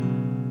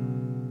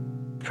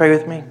Pray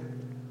with me.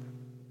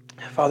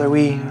 Father,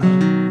 we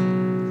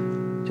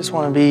just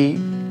want to be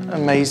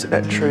amazed at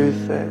that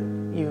truth that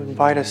you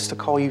invite us to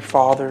call you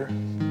Father.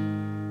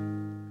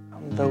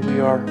 Though we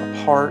are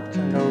apart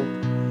and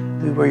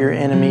though we were your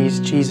enemies,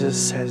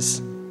 Jesus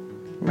has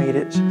made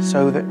it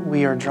so that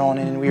we are drawn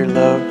in and we are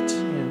loved.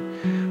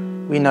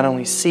 And we not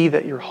only see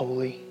that you're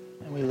holy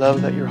and we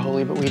love that you're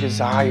holy, but we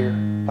desire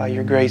by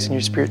your grace and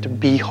your Spirit to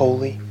be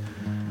holy.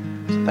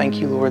 So thank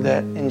you, Lord,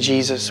 that in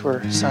Jesus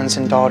we're sons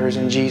and daughters.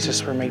 In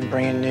Jesus we're made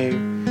brand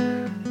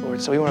new, Lord.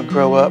 So we want to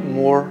grow up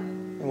more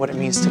in what it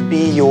means to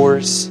be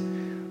yours,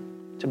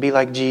 to be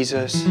like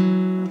Jesus,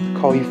 to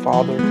call you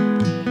Father.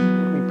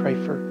 We pray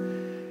for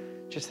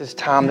just this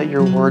time that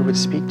your word would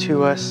speak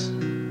to us.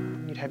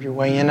 You'd have your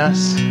way in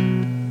us.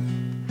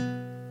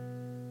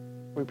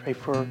 We pray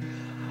for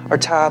our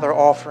tithe, our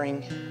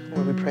offering.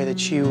 Lord, we pray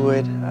that you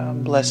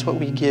would bless what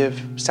we give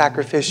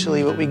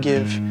sacrificially, what we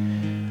give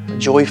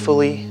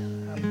joyfully.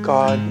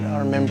 God,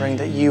 remembering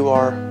that you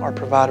are our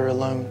provider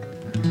alone.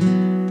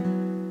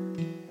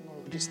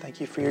 Lord, we just thank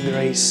you for your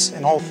grace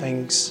in all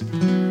things.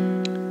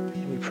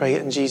 And we pray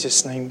it in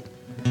Jesus' name.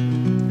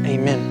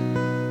 Amen.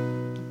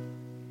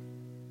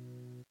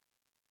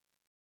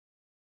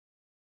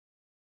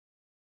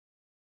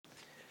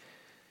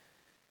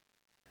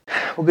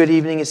 Well, good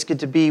evening. It's good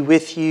to be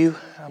with you.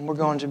 We're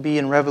going to be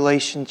in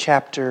Revelation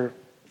chapter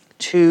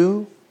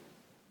 2,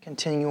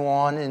 continue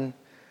on in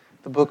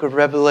the book of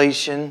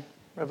Revelation,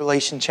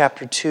 Revelation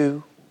chapter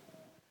 2.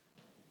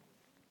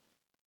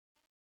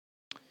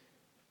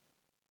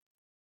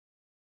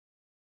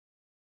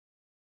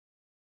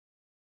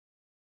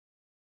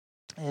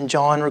 And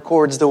John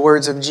records the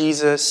words of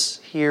Jesus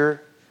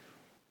here.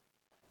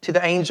 To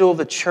the angel of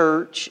the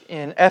church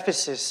in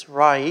Ephesus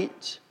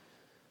write,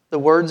 the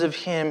words of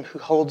him who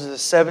holds the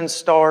 7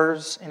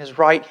 stars in his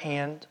right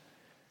hand,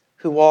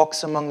 who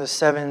walks among the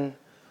 7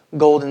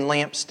 golden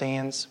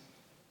lampstands.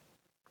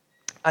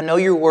 I know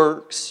your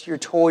works, your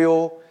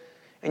toil,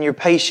 and your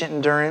patient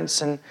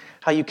endurance, and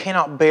how you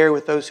cannot bear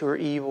with those who are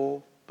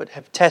evil, but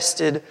have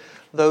tested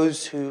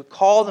those who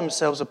call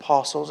themselves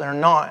apostles and are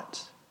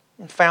not,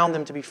 and found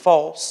them to be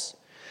false.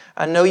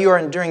 I know you are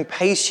enduring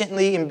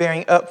patiently and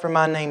bearing up for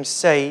my name's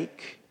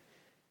sake,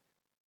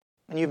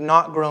 and you have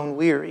not grown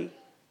weary.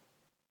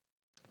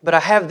 But I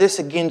have this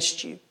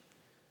against you,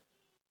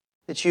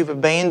 that you've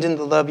abandoned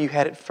the love you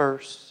had at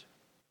first.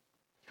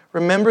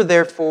 Remember,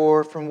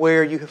 therefore, from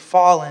where you have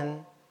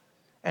fallen,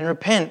 and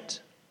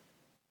repent.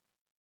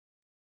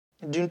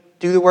 And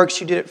do the works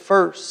you did at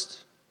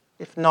first.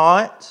 If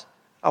not,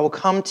 I will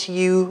come to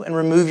you and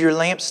remove your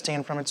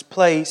lampstand from its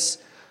place,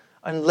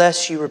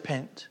 unless you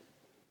repent.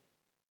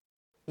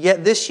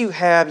 Yet this you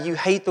have, you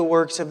hate the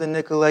works of the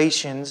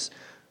Nicolaitans,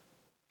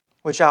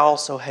 which I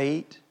also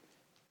hate.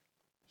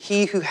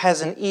 He who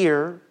has an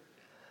ear,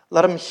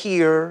 let him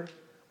hear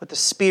what the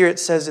Spirit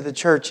says to the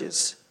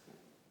churches.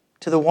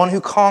 To the one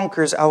who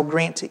conquers, I will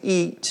grant to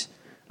eat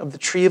of the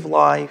tree of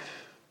life,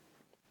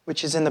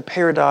 which is in the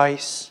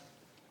paradise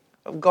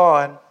of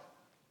God.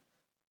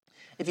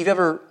 If you've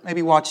ever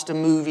maybe watched a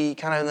movie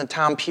kind of in the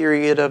time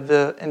period of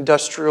the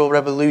Industrial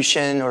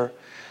Revolution, or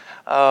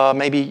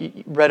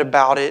maybe read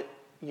about it,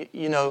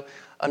 you know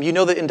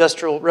the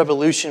Industrial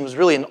Revolution was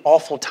really an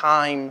awful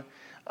time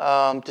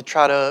to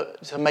try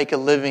to make a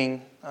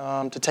living,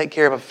 to take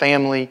care of a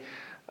family.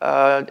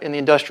 In the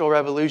Industrial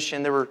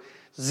Revolution, there were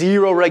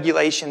 0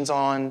 regulations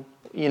on,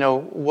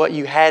 what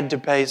you had to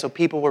pay. So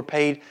people were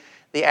paid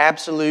the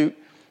absolute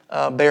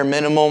bare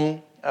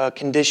minimum.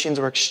 Conditions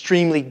were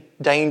extremely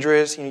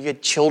dangerous. You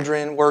had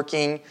children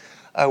working.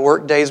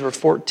 Work days were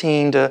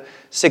 14 to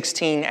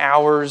 16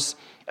 hours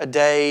a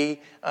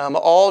day,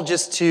 all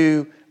just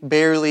to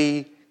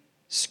barely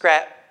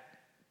scrap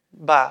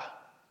by.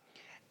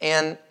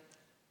 And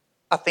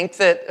I think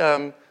that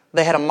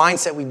they had a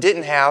mindset we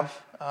didn't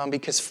have,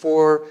 because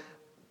for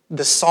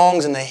the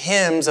songs and the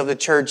hymns of the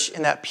church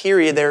in that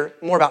period, they're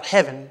more about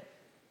heaven.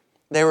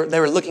 They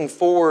were looking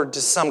forward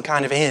to some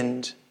kind of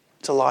end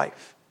to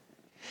life.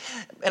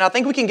 And I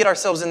think we can get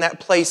ourselves in that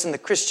place in the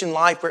Christian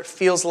life where it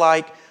feels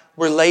like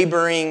we're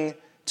laboring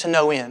to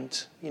no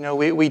end.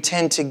 We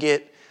tend to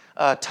get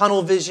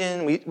tunnel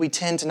vision. We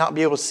tend to not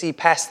be able to see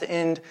past the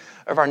end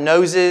of our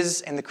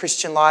noses, and the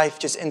Christian life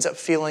just ends up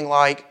feeling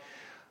like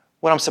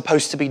what I'm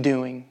supposed to be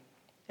doing.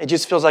 It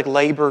just feels like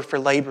labor for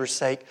labor's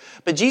sake.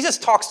 But Jesus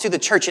talks to the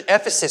church at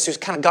Ephesus who's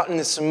kind of gotten in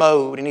this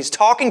mode, and he's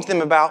talking to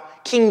them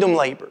about kingdom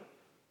labor.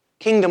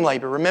 Kingdom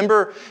labor.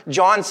 Remember,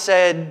 John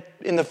said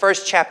in the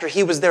first chapter,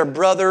 he was their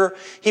brother,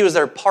 he was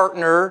their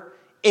partner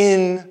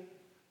in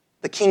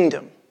the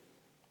kingdom.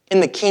 In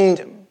the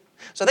kingdom.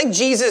 So I think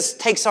Jesus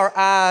takes our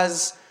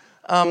eyes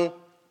and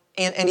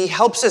he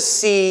helps us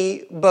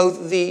see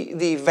both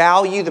the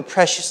value, the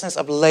preciousness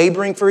of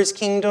laboring for his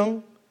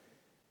kingdom,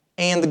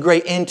 and the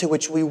great end to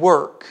which we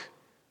work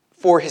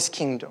for his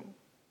kingdom.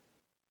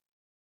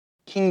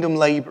 Kingdom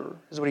labor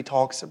is what he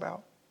talks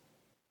about.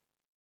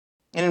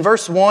 And in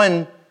verse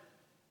 1,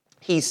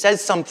 he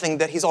says something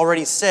that he's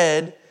already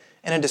said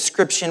and a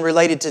description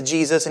related to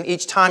Jesus. And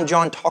each time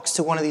John talks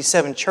to one of these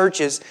 7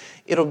 churches,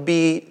 it'll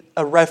be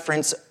a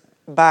reference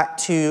back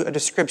to a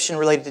description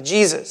related to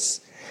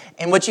Jesus.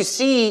 And what you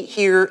see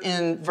here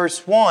in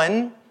verse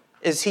 1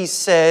 is he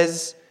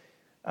says,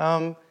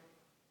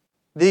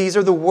 these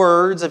are the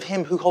words of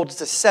him who holds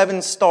the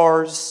 7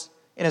 stars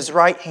in his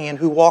right hand,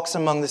 who walks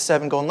among the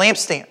 7 golden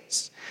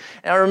lampstands.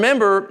 Now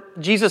remember,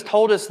 Jesus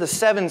told us the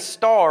 7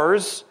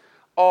 stars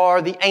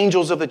are the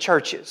angels of the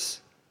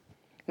churches.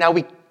 Now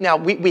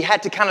we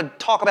had to kind of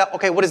talk about,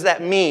 okay, what does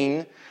that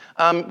mean?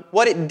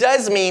 What it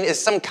does mean is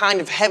some kind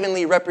of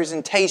heavenly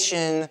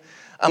representation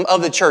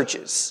of the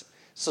churches.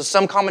 So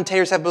some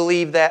commentators have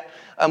believed that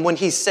when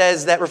he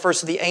says that refers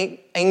to the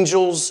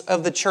angels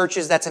of the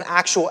churches, that's an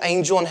actual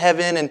angel in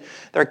heaven, and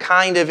they're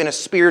kind of, in a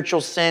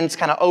spiritual sense,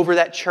 kind of over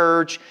that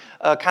church,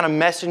 kind of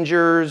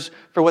messengers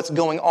for what's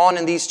going on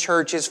in these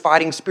churches,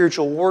 fighting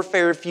spiritual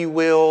warfare, if you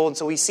will. And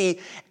so we see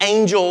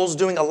angels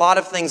doing a lot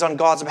of things on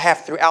God's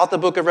behalf throughout the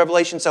book of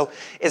Revelation. So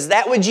is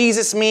that what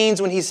Jesus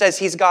means when he says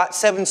he's got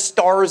 7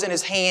 stars in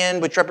his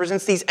hand, which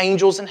represents these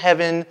angels in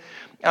heaven,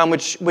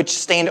 which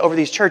stand over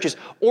these churches?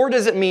 Or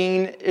does it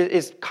mean,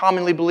 is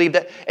commonly believed,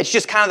 that it's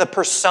just kind of the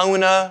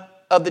persona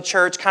of the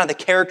church, kind of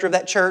the character of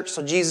that church?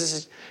 So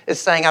Jesus is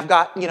saying, I've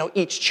got,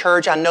 each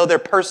church, I know their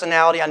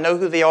personality, I know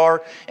who they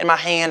are in my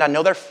hand, I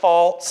know their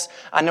faults,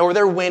 I know where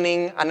they're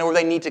winning, I know where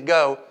they need to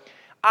go.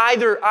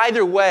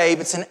 Either way, if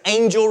it's an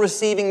angel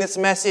receiving this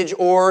message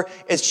or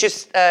it's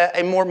just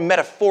a more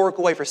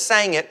metaphorical way for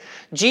saying it,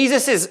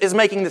 Jesus is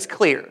making this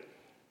clear.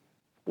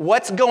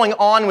 What's going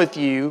on with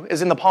you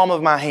is in the palm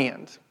of my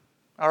hand,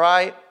 all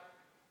right?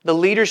 The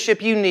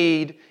leadership you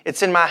need,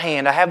 it's in my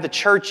hand. I have the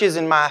churches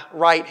in my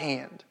right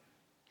hand.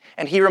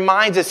 And he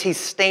reminds us he's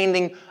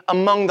standing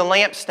among the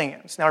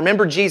lampstands. Now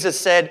remember, Jesus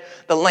said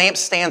the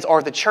lampstands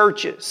are the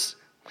churches.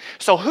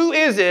 So who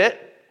is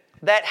it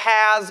that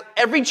has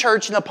every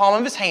church in the palm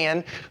of his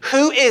hand?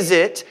 Who is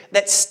it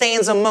that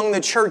stands among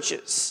the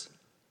churches?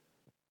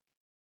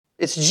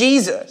 It's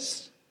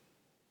Jesus.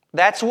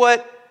 That's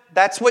what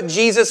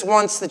Jesus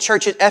wants the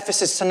church at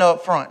Ephesus to know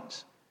up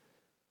front.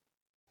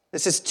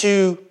 This is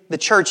to the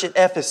church at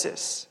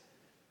Ephesus.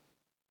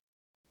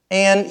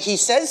 And he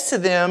says to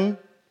them,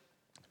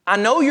 I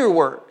know your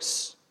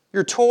works,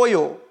 your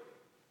toil,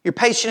 your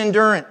patient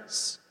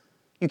endurance.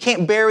 You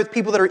can't bear with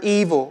people that are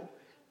evil.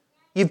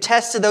 You've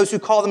tested those who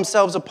call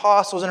themselves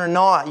apostles and are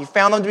not. You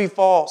found them to be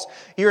false.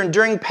 You're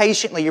enduring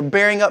patiently. You're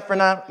bearing up for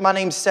my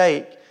name's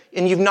sake.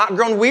 And you've not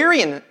grown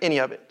weary in any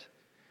of it.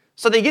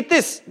 So they get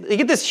this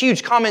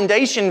huge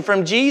commendation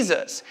from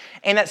Jesus.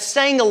 And that's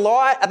saying a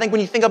lot, I think,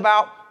 when you think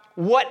about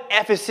what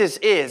Ephesus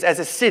is as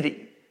a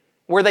city,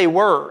 where they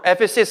were.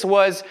 Ephesus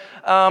was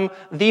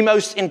the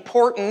most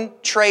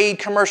important trade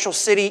commercial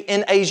city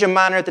in Asia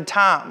Minor at the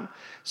time.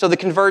 So the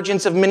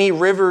convergence of many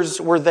rivers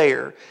were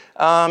there.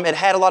 It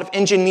had a lot of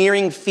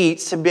engineering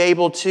feats to be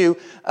able to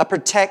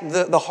protect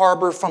the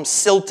harbor from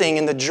silting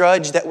and the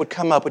dredge that would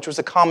come up, which was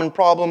a common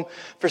problem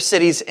for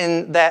cities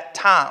in that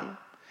time.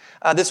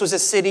 This was a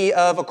city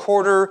of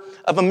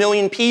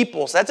 250,000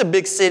 people. So that's a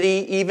big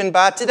city even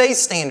by today's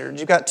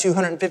standards. You've got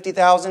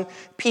 250,000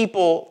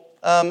 people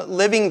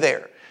living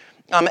there.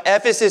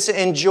 Ephesus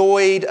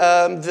enjoyed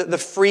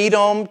the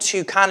freedom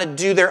to kind of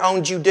do their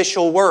own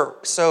judicial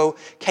work. So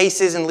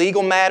cases and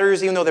legal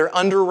matters, even though they're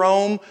under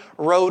Rome,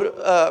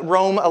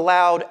 Rome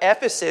allowed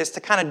Ephesus to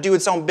kind of do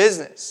its own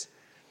business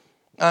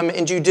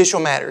in judicial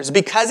matters.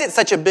 Because it's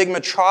such a big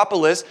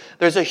metropolis,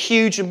 there's a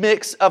huge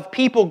mix of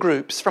people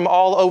groups from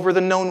all over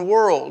the known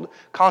world,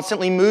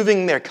 constantly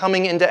moving there,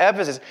 coming into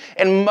Ephesus.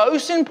 And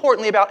most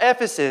importantly about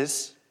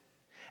Ephesus,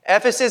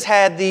 Ephesus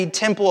had the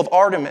temple of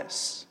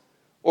Artemis,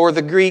 or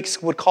the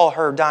Greeks would call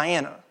her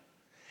Diana.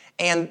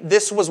 And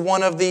this was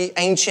one of the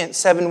ancient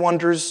 7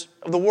 wonders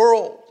of the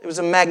world. It was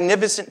a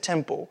magnificent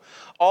temple.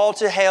 All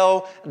to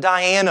hail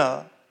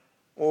Diana,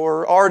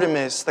 or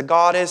Artemis, the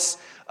goddess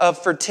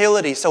of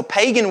fertility. So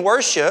pagan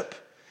worship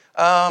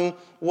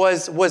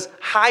was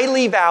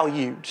highly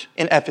valued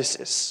in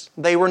Ephesus.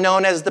 They were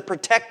known as the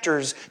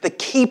protectors, the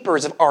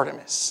keepers of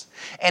Artemis.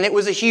 And it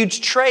was a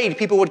huge trade.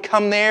 People would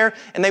come there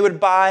and they would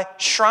buy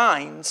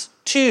shrines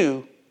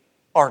to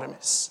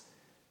Artemis.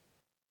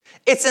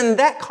 It's in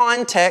that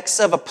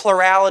context of a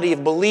plurality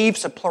of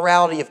beliefs, a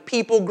plurality of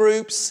people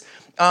groups,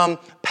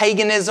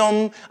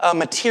 paganism,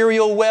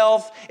 material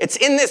wealth. It's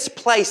in this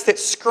place that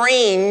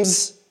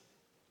screams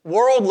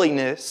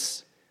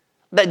worldliness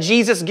that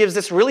Jesus gives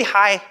this really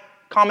high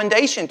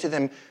commendation to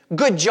them.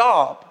 Good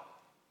job.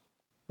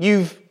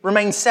 You've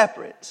remained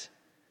separate.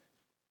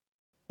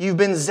 You've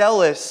been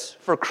zealous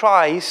for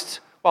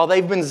Christ while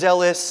they've been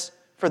zealous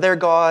for their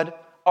god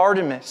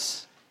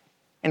Artemis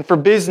and for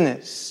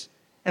business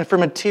and for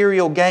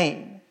material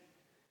gain.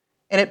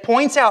 And it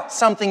points out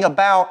something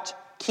about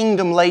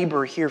kingdom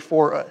labor here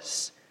for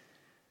us.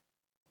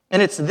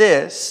 And it's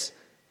this: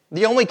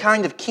 the only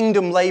kind of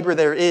kingdom labor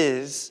there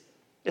is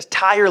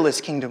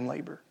tireless kingdom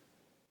labor.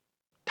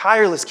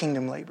 Tireless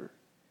kingdom labor.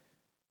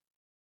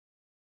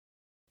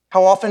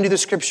 How often do the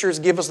scriptures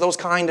give us those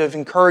kind of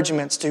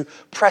encouragements to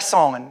press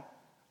on,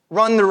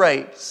 Run the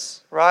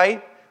race,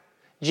 right?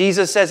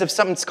 Jesus says if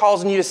something's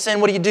causing you to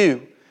sin, what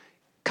do?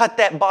 Cut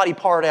that body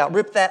part out.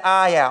 Rip that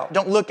eye out.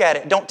 Don't look at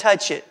it. Don't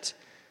touch it.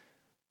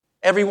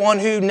 Everyone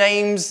who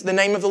names the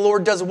name of the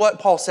Lord does what,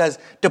 Paul says?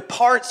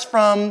 Departs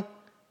from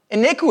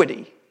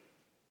iniquity.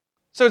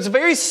 So it's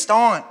very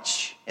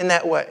staunch in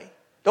that way.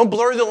 Don't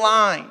blur the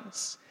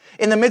lines.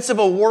 In the midst of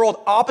a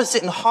world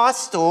opposite and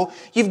hostile,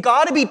 you've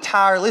got to be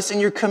tireless in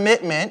your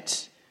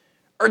commitment,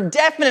 or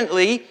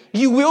definitely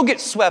you will get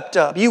swept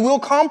up. You will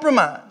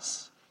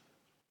compromise.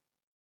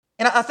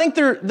 And I think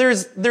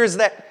there's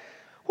that,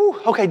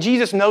 okay,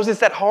 Jesus knows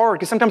it's that hard,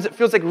 because sometimes it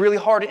feels like really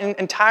hard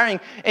and tiring.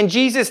 And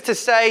Jesus to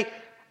say,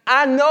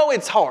 I know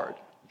it's hard.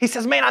 He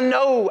says, man,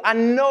 I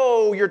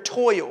know your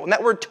toil. And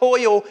that word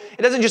toil,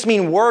 it doesn't just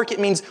mean work. It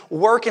means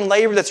work and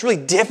labor that's really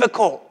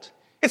difficult.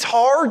 It's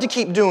hard to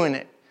keep doing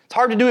it. It's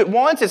hard to do it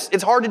once.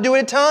 It's hard to do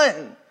it a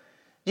ton.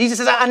 Jesus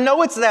says, I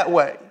know it's that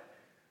way.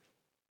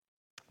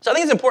 So I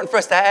think it's important for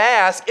us to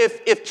ask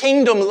if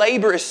kingdom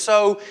labor is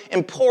so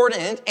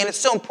important, and it's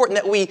so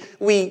important that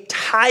we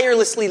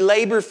tirelessly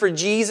labor for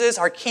Jesus,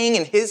 our King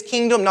and His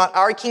kingdom, not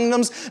our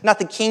kingdoms, not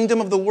the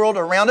kingdom of the world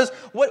around us.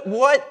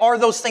 What are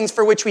those things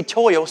for which we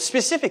toil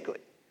specifically?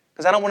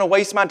 Because I don't want to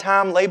waste my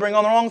time laboring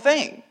on the wrong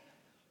thing.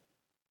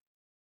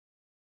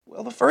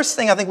 Well, the first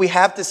thing I think we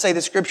have to say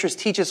the Scriptures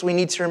teach us we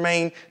need to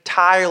remain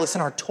tireless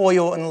in our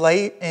toil and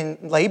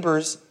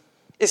labors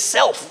is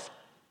self.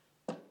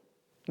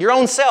 Your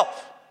own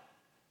self.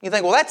 You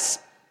think, well, that's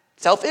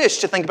selfish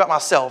to think about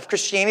myself.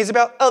 Christianity is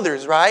about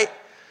others, right?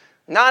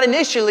 Not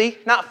initially,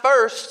 not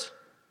first.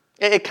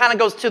 It kind of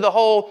goes to the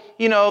whole,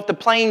 if the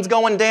plane's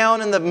going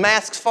down and the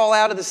masks fall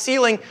out of the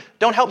ceiling,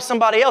 don't help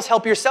somebody else,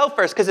 help yourself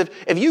first. Because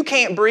if you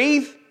can't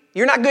breathe,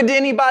 you're not good to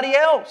anybody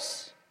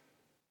else.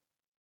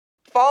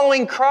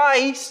 Following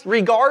Christ,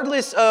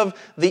 regardless of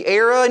the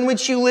era in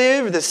which you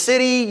live, the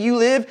city you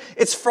live,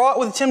 it's fraught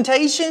with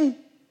temptation.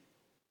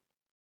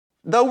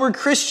 Though we're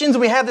Christians,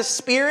 we have the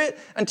Spirit,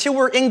 until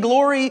we're in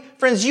glory,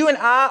 friends, you and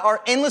I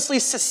are endlessly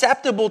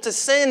susceptible to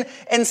sin,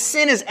 and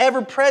sin is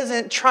ever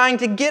present trying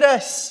to get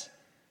us.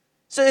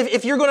 So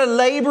if you're going to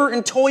labor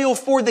and toil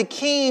for the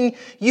King,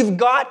 you've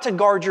got to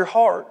guard your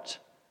heart.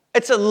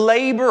 It's a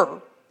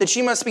labor that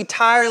you must be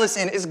tireless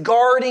in, is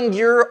guarding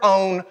your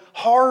own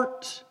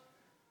heart.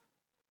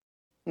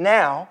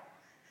 Now,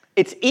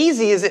 it's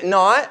easy, is it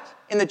not,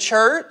 in the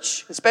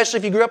church, especially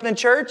if you grew up in the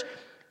church,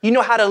 you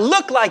know how to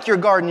look like you're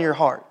guarding your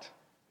heart.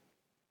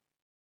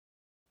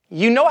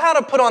 You know how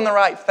to put on the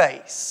right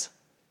face.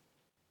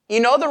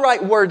 You know the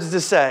right words to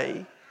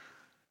say.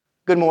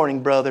 Good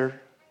morning, brother.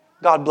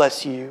 God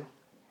bless you.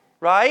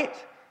 Right?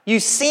 You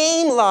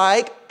seem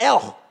like,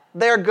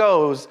 there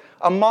goes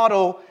a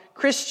model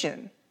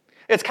Christian.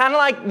 It's kind of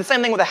like the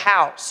same thing with a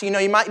house. You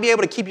might be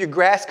able to keep your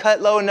grass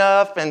cut low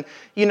enough, and,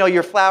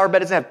 your flower bed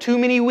doesn't have too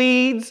many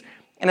weeds.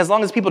 And as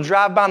long as people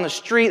drive by on the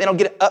street, they don't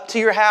get up to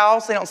your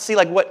house. They don't see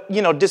what,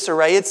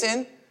 disarray it's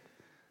in.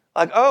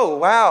 Like, oh,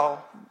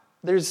 wow.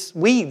 There's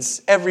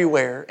weeds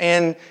everywhere,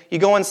 and you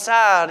go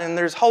inside, and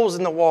there's holes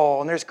in the wall,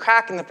 and there's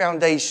crack in the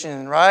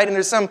foundation, right? And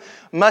there's some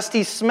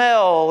musty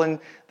smell, and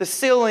the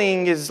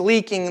ceiling is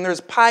leaking, and there's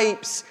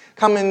pipes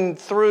coming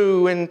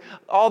through, and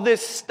all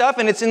this stuff,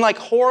 and it's in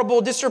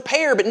horrible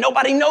disrepair, but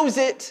nobody knows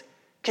it,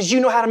 because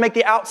you know how to make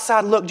the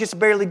outside look just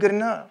barely good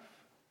enough.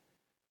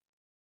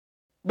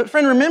 But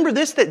friend, remember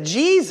this, that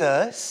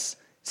Jesus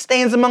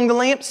stands among the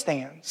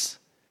lampstands.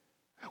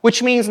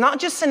 Which means not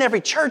just in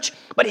every church,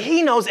 but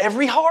He knows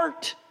every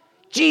heart.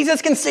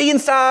 Jesus can see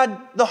inside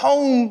the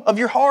home of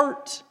your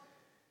heart.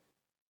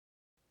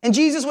 And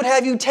Jesus would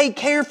have you take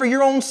care for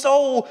your own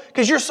soul,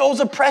 because your soul's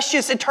a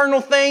precious,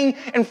 eternal thing,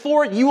 and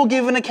for it you will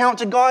give an account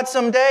to God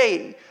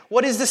someday.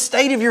 What is the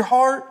state of your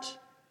heart?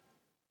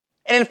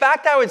 And in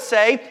fact, I would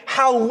say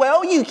how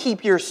well you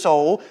keep your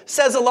soul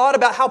says a lot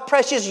about how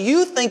precious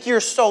you think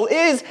your soul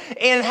is,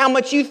 and how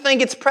much you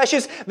think it's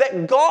precious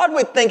that God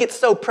would think it's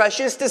so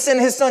precious to send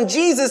His Son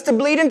Jesus to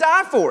bleed and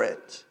die for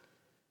it.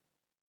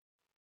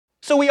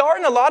 So we are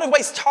in a lot of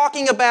ways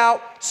talking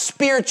about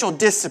spiritual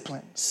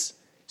disciplines.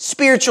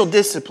 Spiritual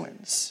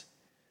disciplines.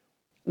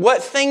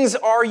 What things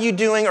are you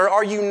doing or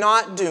are you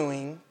not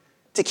doing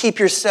to keep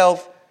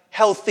yourself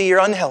healthy or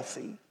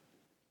unhealthy?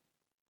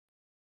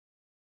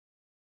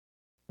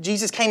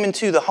 Jesus came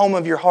into the home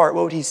of your heart.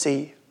 What would He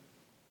see?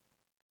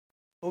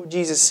 What would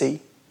Jesus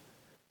see?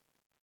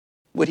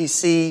 Would He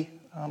see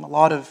a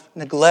lot of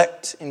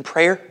neglect in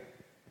prayer?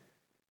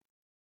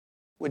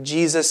 Would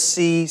Jesus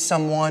see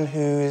someone who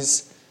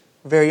is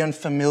very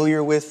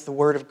unfamiliar with the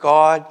Word of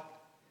God?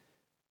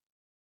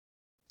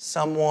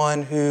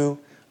 Someone who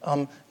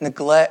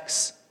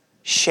neglects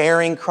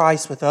sharing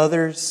Christ with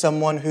others?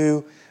 Someone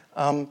who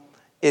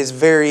is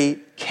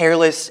very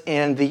careless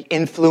in the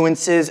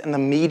influences and the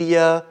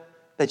media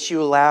that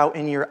you allow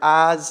in your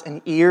eyes and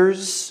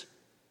ears?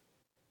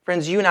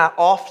 Friends, you and I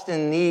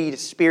often need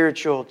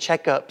spiritual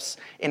checkups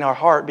in our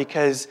heart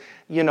because,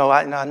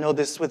 I know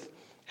this with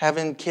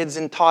having kids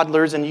and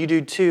toddlers, and you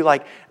do too,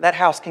 that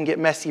house can get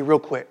messy real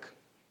quick.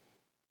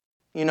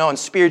 And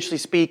spiritually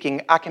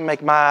speaking, I can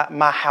make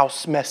my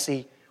house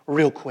messy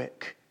real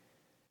quick.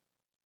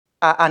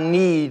 I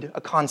need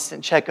a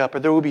constant checkup, or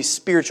there will be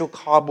spiritual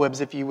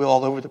cobwebs, if you will,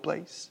 all over the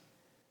place.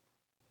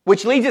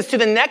 Which leads us to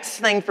the next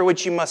thing for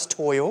which you must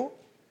toil,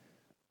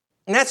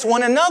 and that's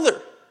one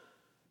another.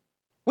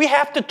 We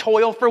have to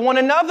toil for one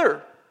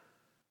another.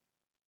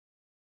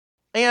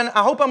 And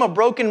I hope I'm a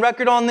broken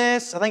record on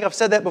this. I think I've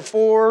said that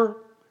before.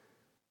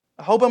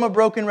 I hope I'm a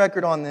broken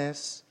record on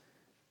this.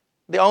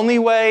 The only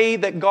way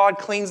that God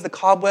cleans the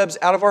cobwebs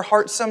out of our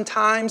hearts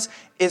sometimes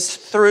is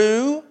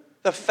through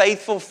the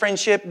faithful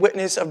friendship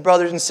witness of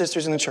brothers and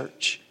sisters in the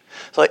church.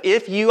 So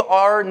if you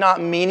are not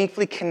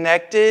meaningfully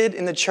connected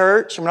in the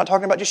church, and we're not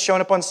talking about just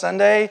showing up on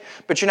Sunday,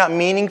 but you're not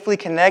meaningfully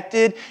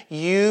connected,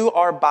 you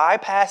are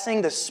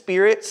bypassing the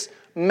Spirit's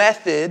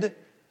method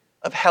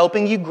of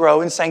helping you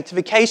grow in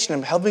sanctification,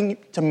 of helping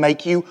to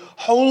make you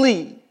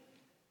holy.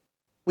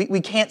 We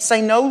can't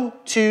say no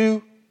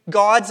to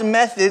God's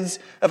methods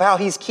of how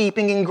He's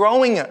keeping and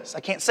growing us.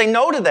 I can't say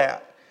no to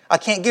that. I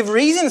can't give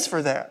reasons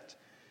for that.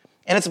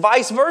 And it's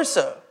vice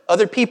versa.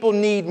 Other people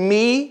need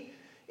me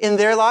in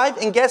their life,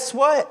 and guess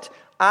what?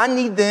 I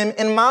need them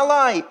in my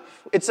life.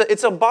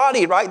 It's a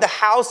body, right? The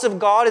house of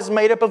God is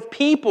made up of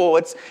people.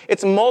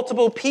 It's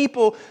multiple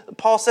people.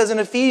 Paul says in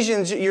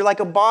Ephesians, you're like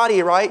a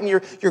body, right? And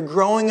you're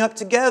growing up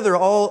together,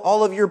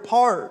 all of your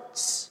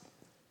parts.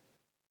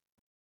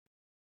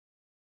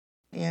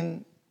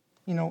 And,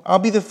 I'll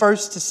be the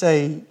first to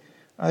say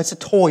it's a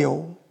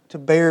toil to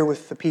bear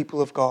with the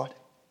people of God.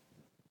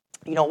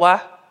 You know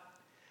why?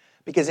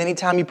 Because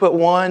anytime you put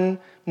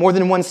more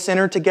than one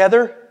sinner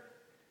together,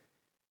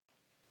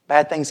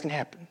 bad things can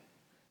happen.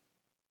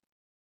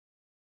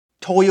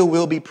 Toil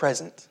will be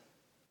present.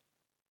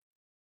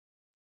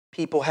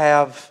 People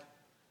have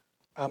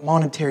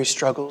monetary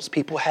struggles.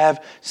 People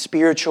have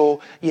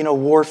spiritual,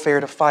 warfare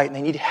to fight, and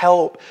they need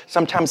help.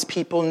 Sometimes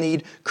people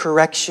need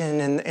correction,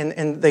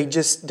 and they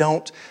just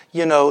don't,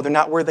 they're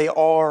not where they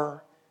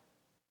are.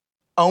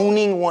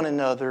 Owning one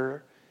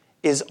another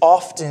is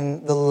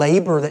often the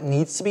labor that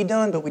needs to be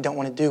done, but we don't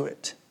want to do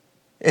it.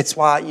 It's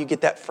why you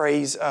get that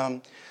phrase,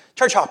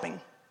 church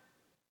hopping.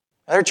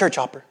 They're a church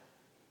hopper,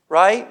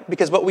 right?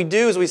 Because what we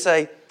do is we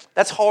say,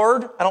 that's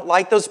hard. I don't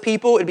like those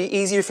people. It'd be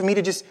easier for me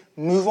to just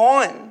move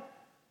on.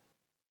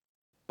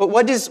 But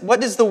what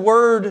does the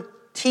Word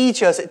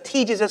teach us? It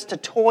teaches us to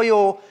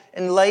toil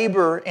and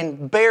labor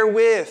and bear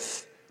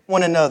with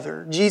one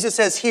another. Jesus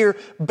says here,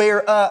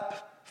 bear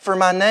up for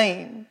my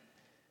name.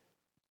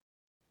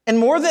 And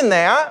more than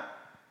that,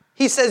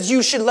 He says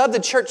you should love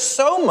the church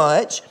so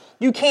much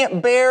you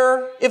can't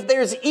bear if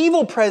there's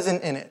evil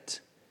present in it.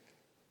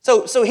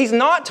 So He's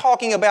not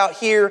talking about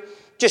here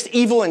just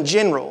evil in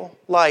general,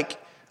 like,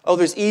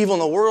 there's evil in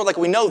the world. Like,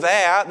 we know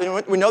that.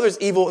 We know there's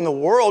evil in the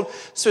world.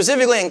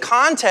 Specifically in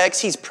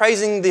context, He's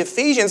praising the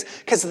Ephesians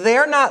because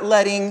they're not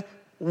letting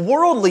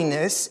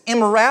worldliness,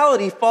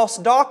 immorality, false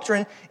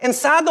doctrine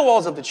inside the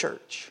walls of the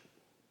church.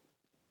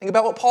 Think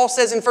about what Paul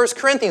says in 1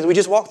 Corinthians. We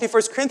just walked through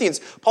 1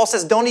 Corinthians. Paul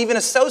says, don't even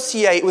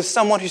associate with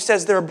someone who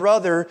says they're a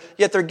brother,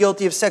 yet they're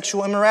guilty of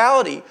sexual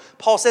immorality.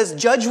 Paul says,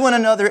 judge one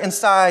another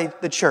inside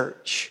the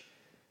church.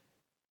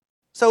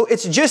 So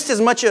it's just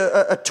as much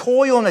a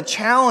toil and a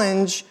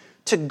challenge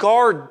to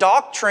guard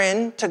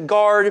doctrine, to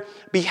guard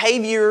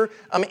behavior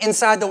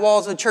inside the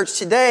walls of the church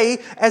today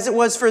as it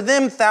was for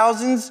them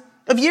thousands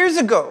of years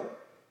ago.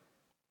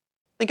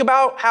 Think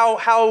about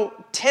how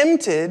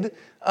tempted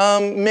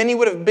many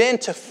would have been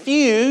to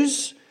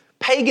fuse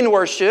pagan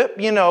worship,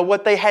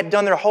 what they had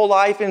done their whole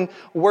life in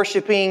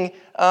worshiping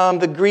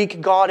the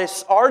Greek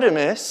goddess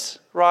Artemis,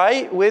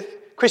 right, with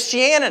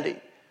Christianity.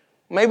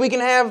 Maybe we can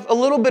have a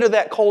little bit of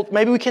that cult.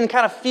 Maybe we can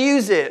kind of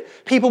fuse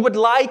it. People would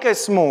like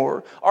us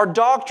more. Our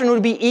doctrine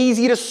would be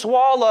easy to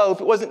swallow if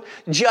it wasn't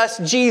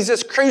just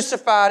Jesus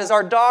crucified as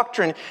our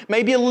doctrine.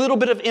 Maybe a little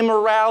bit of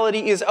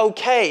immorality is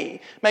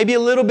okay. Maybe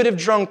a little bit of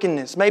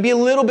drunkenness. Maybe a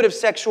little bit of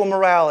sexual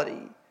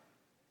morality.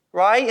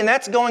 Right? And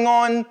that's going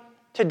on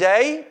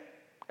today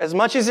as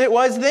much as it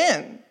was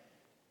then.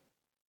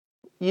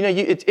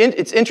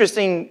 It's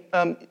interesting,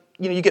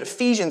 you get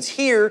Ephesians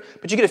here,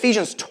 but you get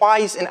Ephesians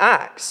twice in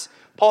Acts.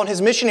 Paul, in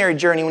his missionary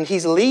journey, when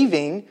he's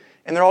leaving,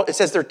 and it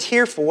says they're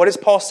tearful. What does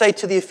Paul say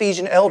to the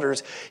Ephesian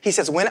elders? He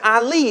says, when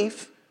I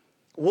leave,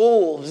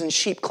 wolves in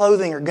sheep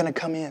clothing are going to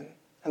come in,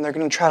 and they're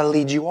going to try to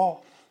lead you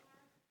off.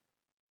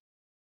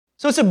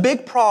 So it's a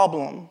big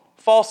problem.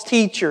 False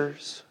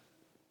teachers,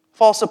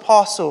 false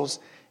apostles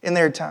in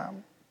their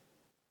time.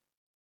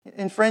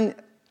 And friend,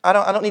 I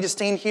don't need to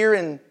stand here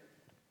and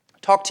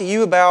talk to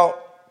you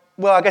about,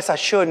 well, I guess I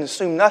should and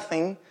assume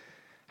nothing,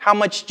 how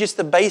much just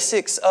the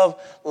basics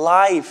of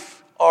life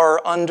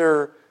are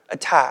under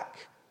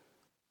attack.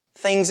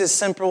 Things as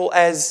simple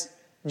as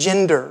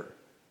gender.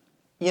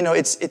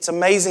 It's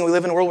amazing. We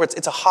live in a world where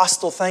it's a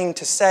hostile thing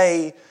to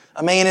say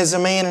a man is a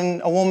man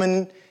and a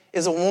woman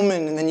is a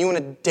woman, and then you want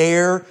to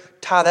dare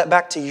tie that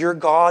back to your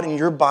God, and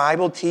your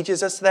Bible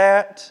teaches us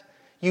that.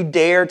 You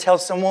dare tell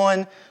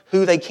someone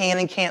who they can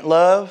and can't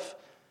love.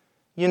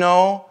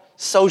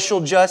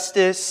 Social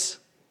justice.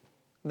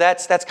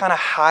 That's kind of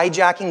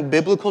hijacking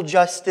biblical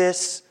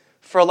justice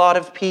for a lot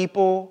of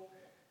people.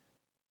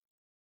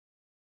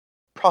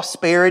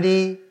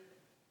 prosperity,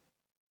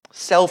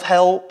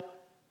 self-help,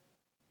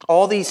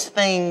 all these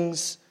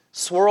things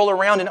swirl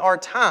around in our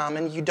time,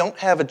 and you don't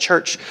have a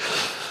church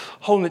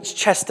holding its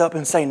chest up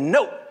and saying,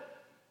 no.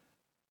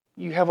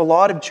 You have a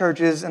lot of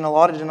churches and a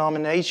lot of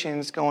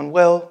denominations going,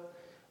 well,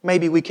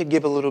 maybe we could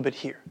give a little bit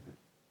here.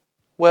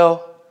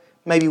 Well,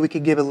 maybe we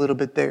could give a little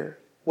bit there.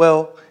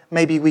 Well,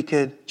 maybe we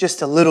could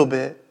just a little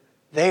bit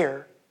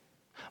there.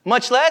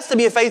 Much less to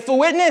be a faithful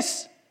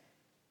witness.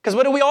 Because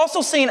what do we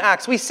also see in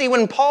Acts? We see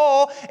when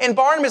Paul and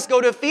Barnabas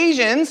go to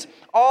Ephesians,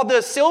 all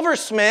the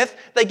silversmith,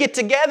 they get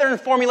together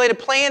and formulate a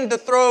plan to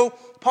throw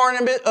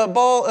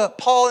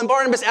Paul and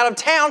Barnabas out of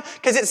town,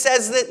 because it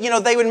says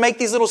that, they would make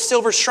these little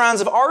silver shrines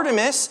of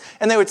Artemis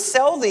and they would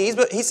sell these.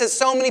 But he says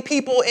so many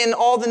people in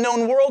all the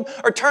known world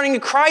are turning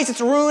to Christ,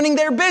 it's ruining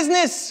their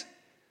business.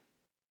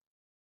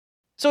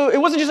 So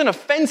it wasn't just an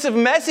offensive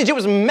message, it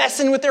was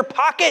messing with their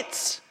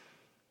pockets.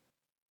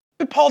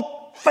 But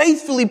Paul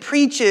faithfully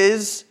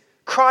preaches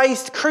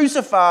Christ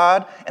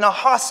crucified in a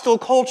hostile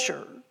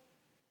culture.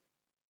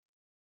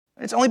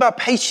 It's only by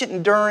patient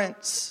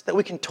endurance that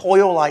we can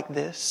toil like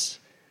this.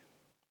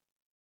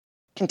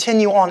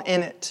 Continue on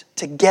in it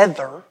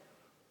together.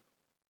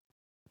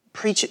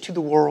 Preach it to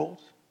the world.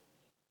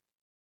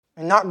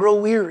 And not grow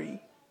weary.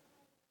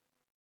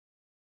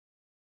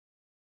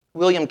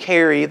 William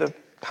Carey, the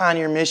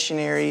pioneer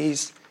missionary,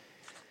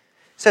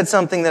 said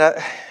something that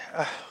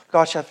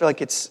I feel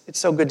like it's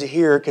so good to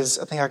hear, because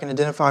I think I can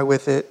identify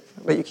with it,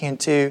 but you can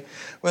too.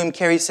 William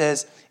Carey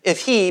says,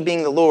 if he,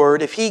 being the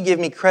Lord, if he give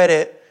me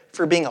credit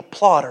for being a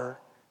plotter,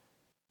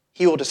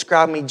 he will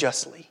describe me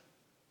justly.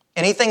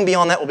 Anything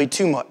beyond that will be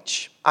too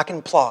much. I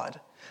can plod.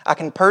 I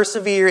can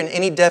persevere in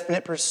any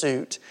definite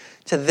pursuit.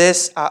 To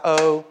this I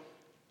owe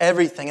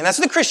everything. And that's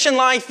what the Christian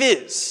life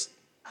is.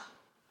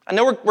 I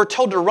know we're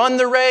told to run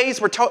the race,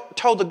 we're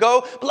told to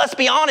go, but let's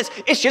be honest,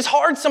 it's just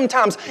hard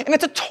sometimes. And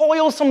it's a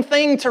toilsome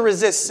thing to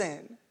resist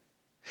sin.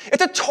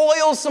 It's a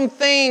toilsome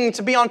thing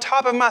to be on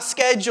top of my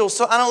schedule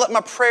so I don't let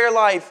my prayer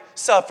life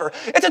suffer.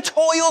 It's a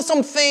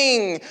toilsome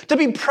thing to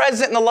be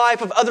present in the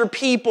life of other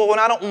people when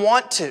I don't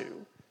want to.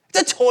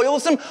 It's a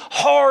toilsome,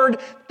 hard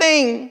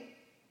thing.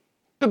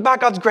 But by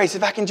God's grace,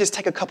 if I can just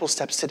take a couple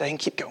steps today and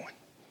keep going.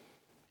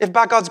 If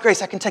by God's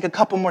grace I can take a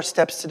couple more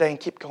steps today and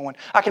keep going.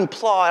 I can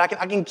plod,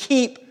 I can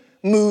keep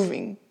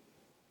moving.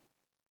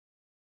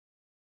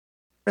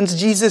 Friends,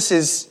 Jesus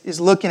is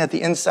looking at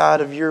the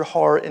inside of your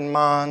heart and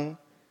mind.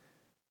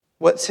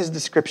 What's his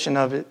description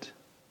of it?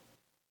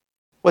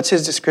 What's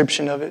his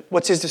description of it?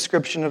 What's his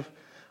description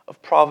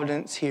of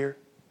providence here?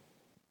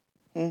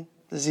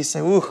 Does he say,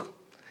 ooh,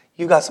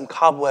 you got some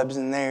cobwebs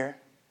in there?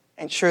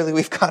 And surely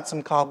we've got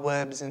some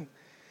cobwebs and,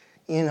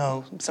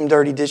 some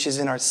dirty dishes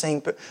in our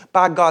sink. But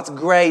by God's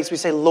grace, we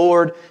say,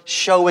 Lord,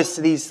 show us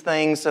these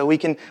things so we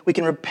can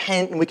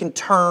repent and we can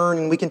turn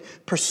and we can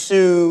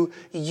pursue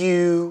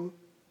you.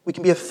 We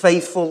can be a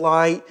faithful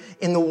light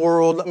in the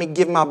world. Let me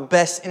give my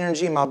best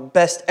energy and my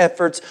best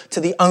efforts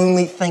to the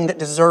only thing that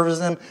deserves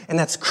them, and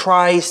that's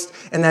Christ,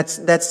 and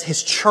that's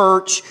his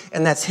church,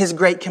 and that's his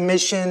great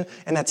commission,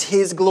 and that's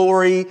his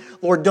glory.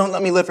 Lord, don't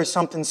let me live for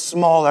something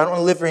smaller. I don't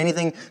want to live for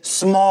anything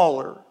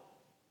smaller.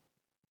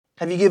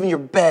 Have you given your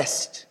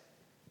best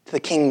to the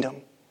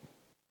kingdom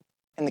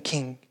and the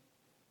King?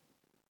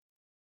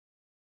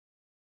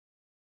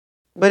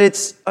 But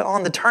it's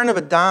on the turn of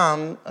a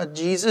dime,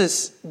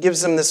 Jesus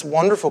gives them this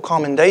wonderful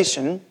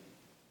commendation,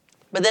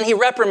 but then he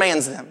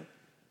reprimands them.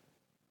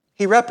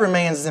 He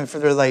reprimands them for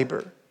their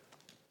labor.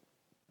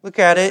 Look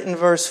at it in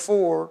verse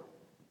 4.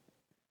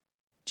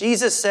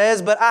 Jesus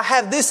says, but I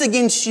have this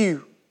against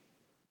you.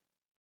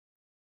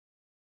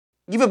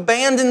 You've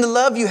abandoned the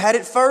love you had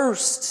at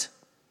first.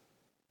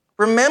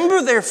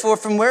 Remember, therefore,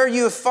 from where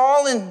you have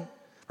fallen,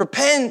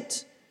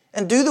 repent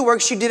and do the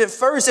works you did at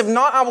first. If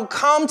not, I will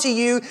come to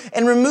you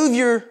and remove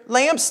your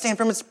lampstand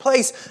from its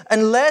place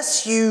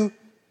unless you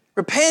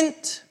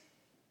repent.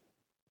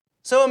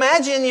 So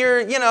imagine you're,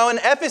 in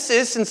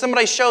Ephesus and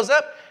somebody shows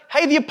up.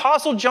 Hey, the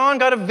Apostle John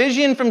got a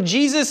vision from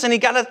Jesus and he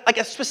got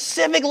a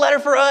specific letter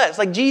for us.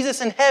 Like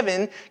Jesus in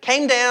heaven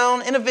came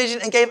down in a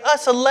vision and gave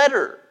us a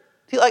letter.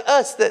 Like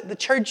us, the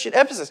church at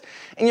Ephesus.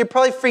 And you're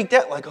probably freaked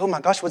out, like, oh my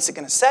gosh, what's it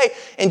going to say?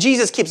 And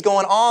Jesus keeps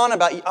going on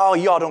about,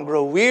 y'all don't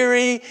grow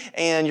weary,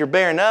 and you're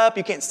bearing up,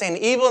 you can't stand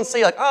evil. And so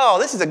you're like, oh,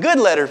 this is a good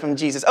letter from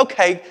Jesus.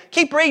 Okay,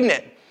 keep reading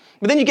it.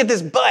 But then you get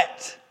this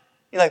but.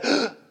 You're like,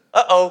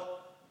 uh-oh.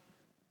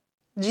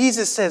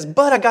 Jesus says,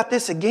 but I got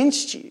this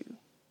against you.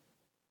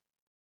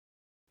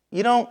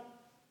 You don't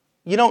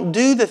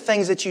do the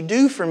things that you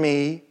do for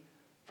me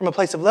from a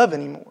place of love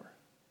anymore.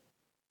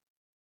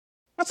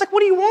 It's like,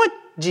 what do you want,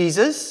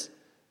 Jesus?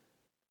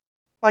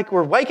 Like,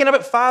 we're waking up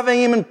at 5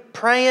 a.m. and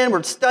praying.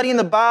 We're studying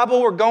the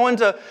Bible. We're going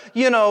to,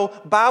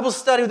 Bible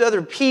study with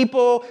other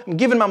people. I'm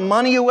giving my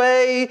money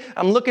away.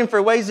 I'm looking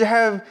for ways to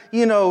have,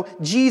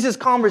 Jesus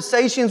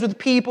conversations with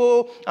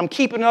people. I'm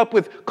keeping up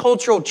with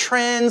cultural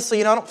trends so,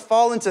 I don't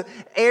fall into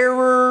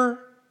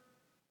error.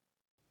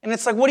 And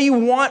it's like, what do you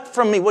want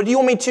from me? What do you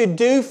want me to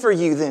do for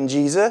you then,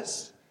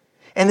 Jesus?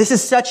 And this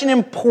is such an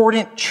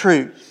important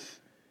truth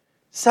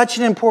Such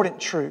an important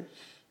truth.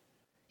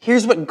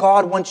 Here's what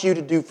God wants you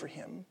to do for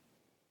Him.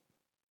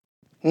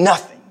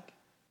 Nothing.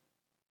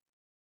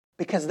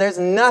 Because there's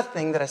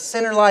nothing that a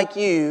sinner like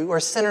you or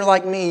a sinner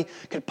like me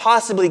could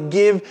possibly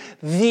give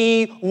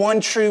the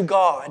one true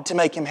God to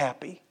make Him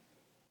happy.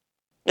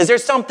 Is there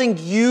something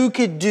you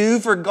could do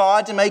for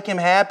God to make Him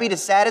happy, to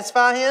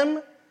satisfy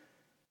Him?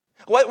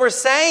 What we're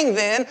saying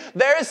then,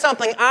 there is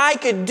something I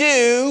could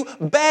do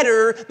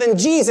better than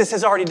Jesus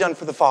has already done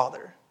for the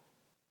Father.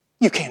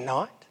 You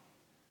cannot.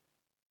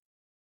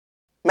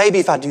 Maybe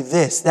if I do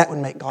this, that would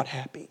make God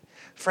happy.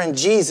 Friend,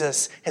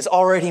 Jesus has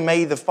already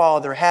made the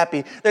Father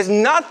happy. There's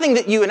nothing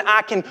that you and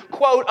I can,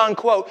 quote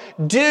unquote,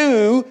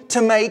 do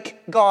to make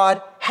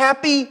God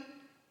happy.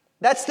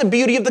 That's the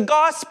beauty of the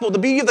gospel. The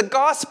beauty of the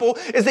gospel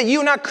is that you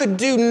and I could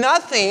do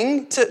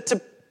nothing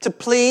to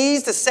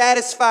please, to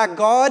satisfy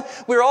God.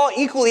 We're all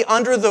equally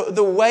under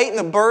the weight and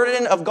the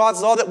burden of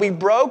God's law that we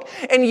broke.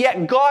 And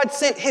yet God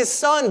sent His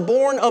Son,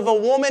 born of a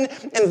woman,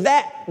 and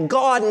that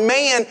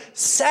God-man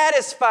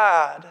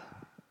satisfied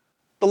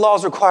the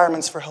law's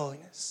requirements for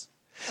holiness.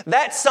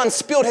 That Son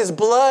spilled His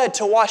blood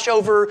to wash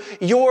over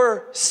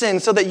your sin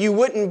so that you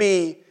wouldn't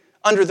be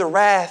under the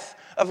wrath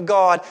of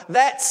God.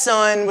 That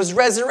Son was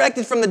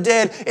resurrected from the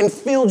dead and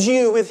filled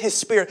you with His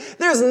Spirit.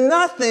 There's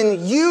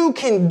nothing you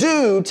can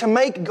do to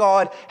make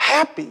God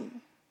happy.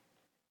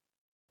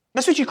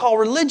 That's what you call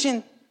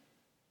religion.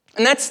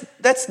 And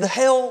that's the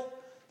hell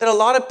that a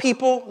lot of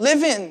people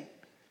live in.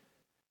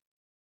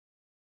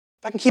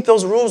 If I can keep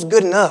those rules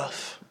good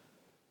enough,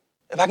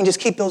 if I can just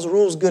keep those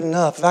rules good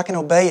enough, if I can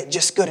obey it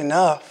just good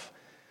enough.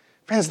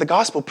 Friends, the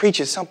gospel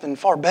preaches something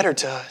far better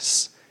to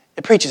us.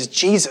 It preaches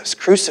Jesus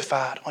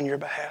crucified on your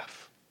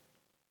behalf.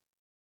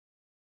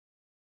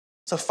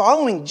 So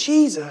following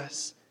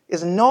Jesus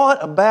is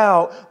not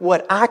about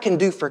what I can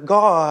do for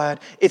God.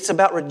 It's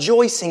about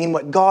rejoicing in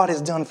what God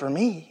has done for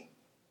me.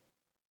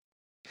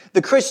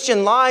 The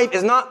Christian life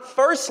is not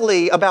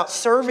firstly about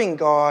serving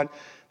God.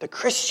 The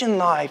Christian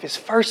life is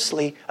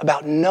firstly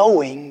about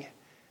knowing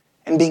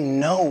and being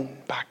known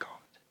by God.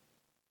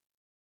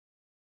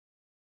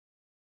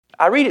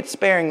 I read it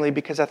sparingly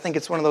because I think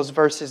it's one of those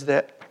verses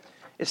that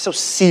is so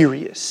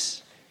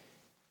serious.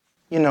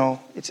 You know,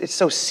 it's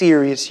so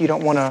serious you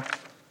don't want to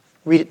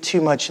read it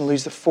too much and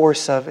lose the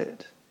force of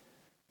it.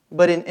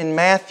 But in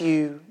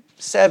Matthew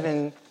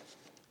 7,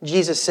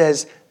 Jesus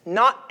says,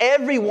 "Not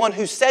everyone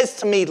who says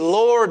to me,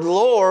 'Lord,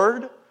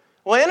 Lord,'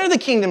 will enter the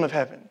kingdom of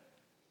heaven,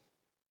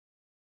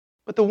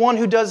 but the one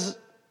who does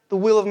the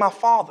will of my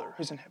Father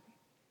who's in heaven.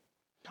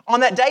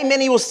 On that day,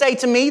 many will say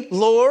to me,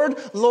 'Lord,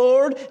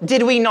 Lord,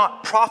 did we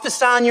not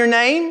prophesy in your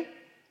name?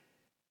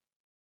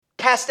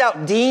 Cast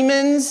out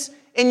demons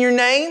in your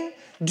name?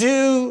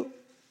 Do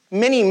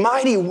many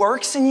mighty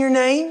works in your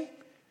name?'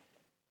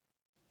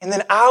 And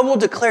then I will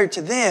declare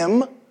to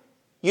them,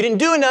 'You didn't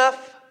do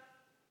enough.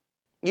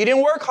 You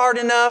didn't work hard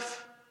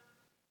enough.'"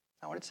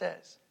 That's not what it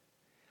says.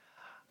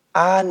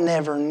 "I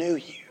never knew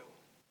you.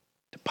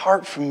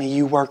 Depart from me,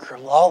 you worker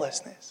of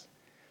lawlessness."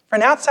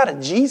 Friend, outside of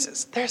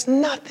Jesus, there's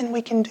nothing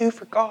we can do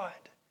for God.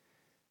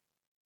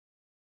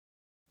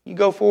 You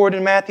go forward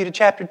in Matthew to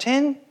chapter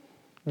 10,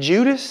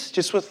 Judas,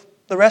 just with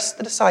the rest of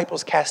the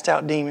disciples, cast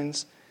out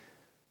demons.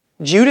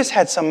 Judas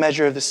had some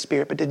measure of the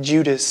Spirit, but did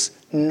Judas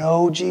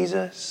know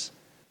Jesus?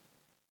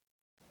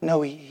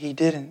 No, he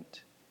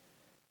didn't.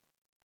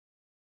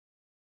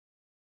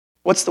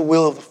 What's the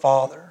will of the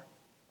Father?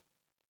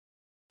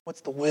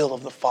 What's the will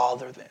of the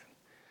Father then?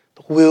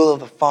 The will of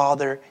the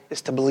Father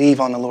is to believe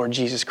on the Lord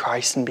Jesus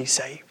Christ and be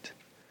saved.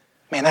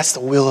 Man, that's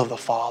the will of the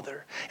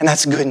Father. And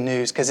that's good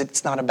news because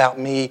it's not about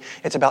me.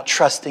 It's about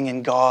trusting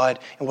in God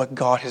and what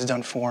God has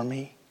done for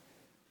me.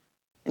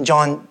 In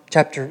John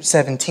chapter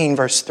 17,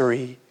 verse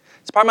 3,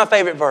 it's probably my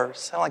favorite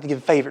verse. I don't like to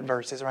give favorite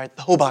verses, right?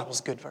 The whole Bible's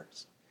a good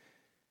verse.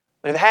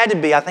 But if it had to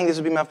be, I think this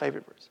would be my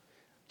favorite verse.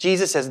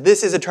 Jesus says,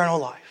 "This is eternal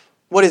life."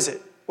 What is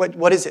it?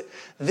 What is it?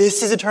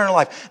 This is eternal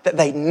life, that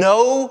they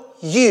know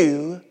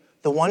you,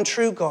 the one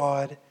true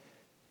God,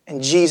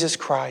 and Jesus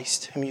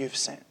Christ, whom you have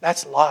sent.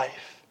 That's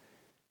life.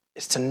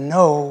 It's to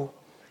know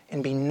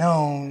and be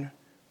known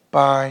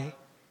by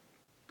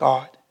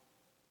God.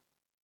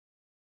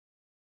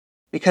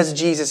 Because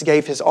Jesus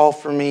gave His all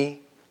for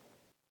me,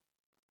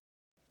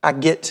 I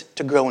get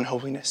to grow in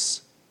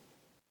holiness.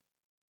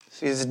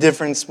 See, there's a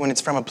difference when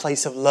it's from a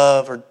place of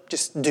love or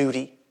just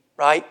duty,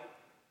 right?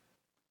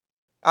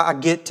 I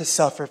get to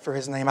suffer for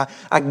His name.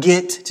 I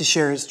get to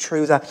share His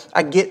truth.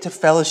 I get to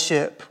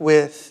fellowship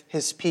with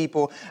His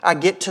people. I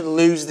get to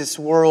lose this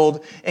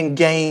world and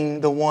gain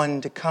the one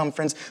to come.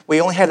 Friends,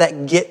 we only have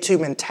that get-to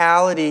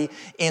mentality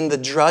in the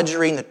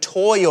drudgery and the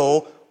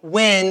toil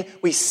when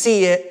we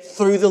see it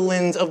through the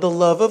lens of the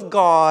love of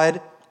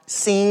God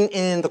seen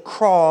in the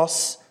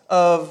cross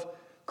of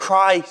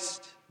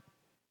Christ.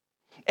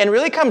 And it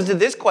really comes to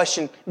this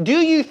question: do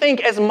you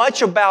think as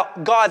much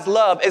about God's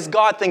love as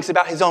God thinks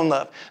about His own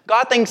love?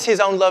 God thinks His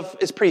own love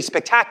is pretty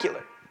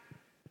spectacular.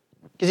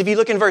 Because if you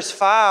look in verse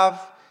 5,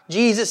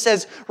 Jesus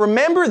says,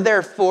 "Remember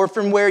therefore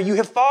from where you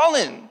have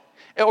fallen."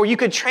 Or you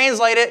could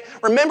translate it,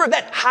 remember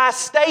that high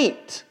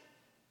state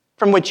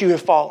from which you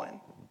have fallen.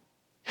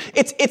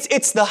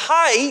 It's the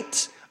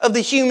height of the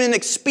human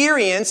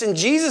experience. In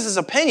Jesus'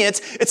 opinion,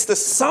 it's the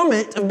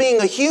summit of being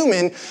a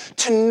human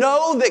to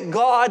know that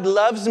God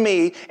loves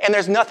me and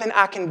there's nothing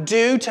I can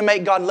do to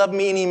make God love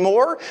me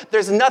anymore.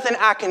 There's nothing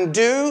I can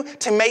do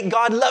to make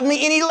God love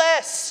me any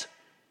less.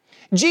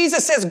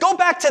 Jesus says, go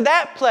back to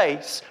that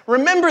place.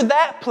 Remember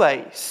that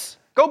place.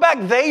 Go back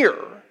there.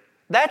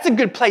 That's a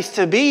good place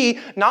to be,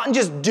 not in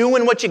just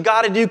doing what you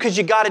got to do because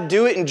you got to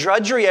do it in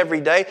drudgery every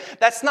day.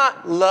 That's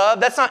not love.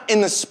 That's not in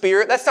the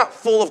Spirit. That's not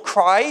full of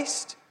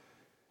Christ.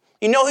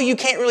 You know who you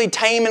can't really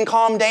tame and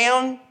calm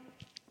down?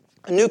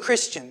 A new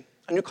Christian,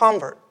 a new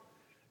convert,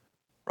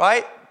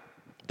 right?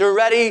 They're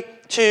ready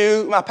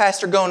to, my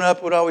pastor growing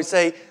up would always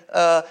say,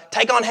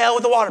 take on hell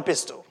with a water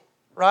pistol,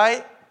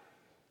 right?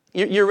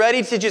 You're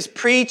ready to just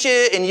preach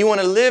it and you want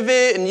to live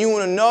it and you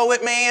want to know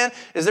it, man.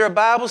 Is there a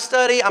Bible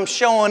study? I'm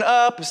showing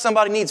up. If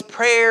somebody needs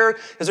prayer,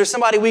 is there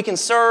somebody we can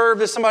serve?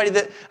 There's somebody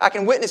that I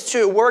can witness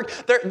to at work.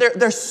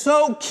 They're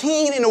so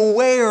keen and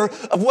aware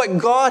of what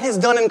God has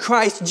done in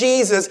Christ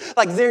Jesus.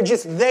 Like they're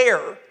just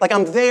there. Like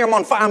I'm there, I'm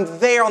on fire, I'm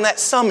there on that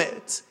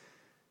summit.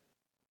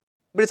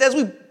 But it's as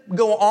we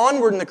go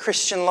onward in the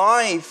Christian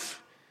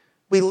life,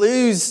 we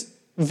lose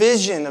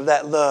vision of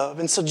that love.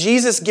 And so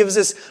Jesus gives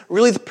us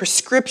really the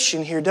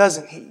prescription here,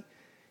 doesn't he?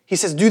 He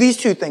says, do these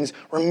two things.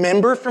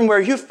 Remember from where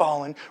you've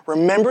fallen.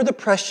 Remember the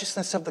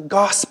preciousness of the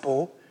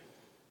gospel.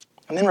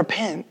 And then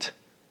repent.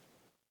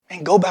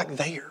 And go back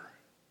there.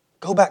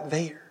 Go back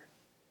there.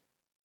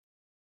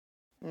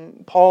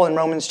 Paul in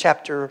Romans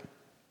chapter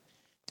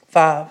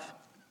 5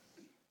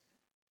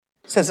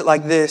 says it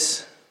like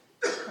this.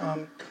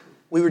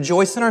 We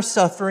rejoice in our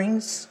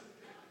sufferings,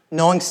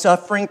 knowing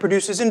suffering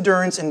produces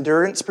endurance,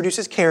 endurance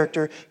produces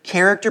character,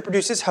 character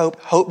produces hope,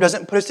 hope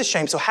doesn't put us to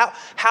shame. So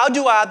how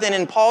do I then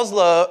in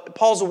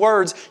Paul's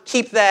words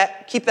keep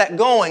that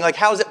going? Like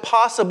how is it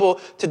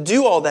possible to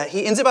do all that?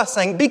 He ends it by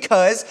saying,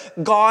 because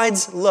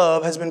God's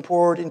love has been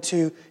poured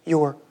into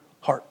your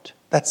heart.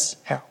 That's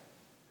how.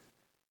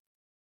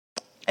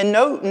 And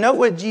note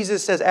what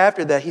Jesus says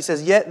after that. He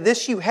says, yet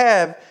this you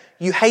have,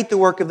 you hate the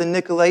work of the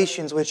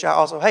Nicolaitans, which I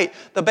also hate.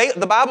 The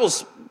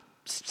Bible's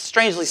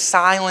strangely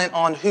silent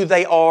on who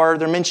they are.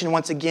 They're mentioned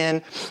once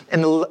again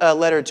in the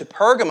letter to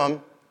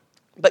Pergamum.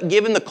 But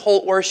given the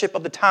cult worship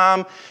of the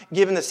time,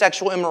 given the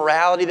sexual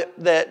immorality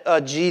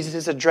that Jesus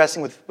is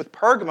addressing with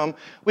Pergamum,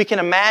 we can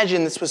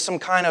imagine this was some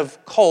kind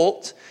of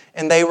cult,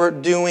 and they were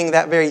doing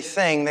that very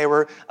thing. They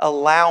were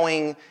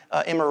allowing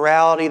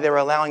immorality. They were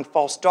allowing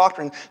false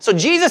doctrine. So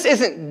Jesus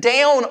isn't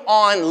down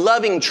on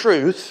loving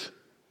truth.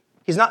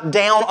 He's not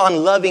down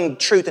on loving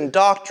truth and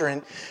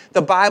doctrine.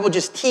 The Bible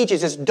just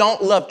teaches us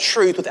don't love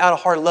truth without a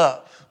heart of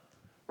love,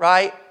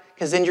 right?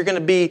 Because then you're going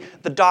to be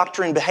the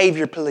doctrine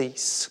behavior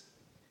police,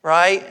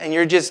 right? And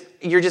you're just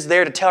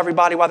there to tell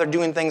everybody why they're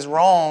doing things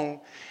wrong.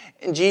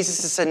 And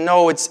Jesus has said,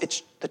 no, it's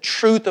the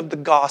truth of the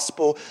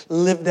gospel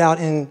lived out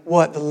in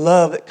what? The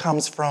love that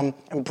comes from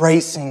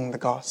embracing the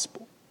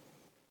gospel.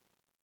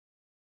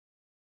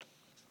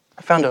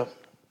 I found a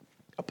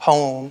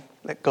poem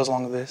that goes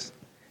along with this.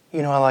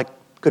 You know, I like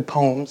good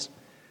poems.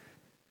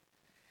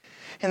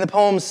 And the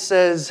poem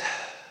says,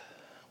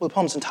 the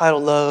poem's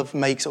entitled, Love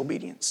Makes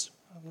Obedience.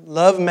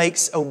 Love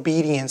makes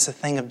obedience a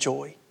thing of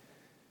joy.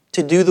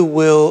 To do the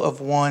will of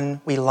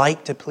one we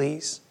like to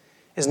please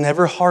is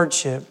never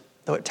hardship,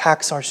 though it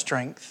tax our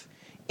strength.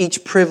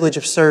 Each privilege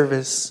of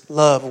service,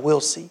 love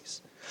will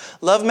seize.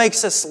 Love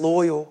makes us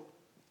loyal,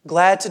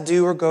 glad to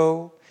do or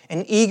go,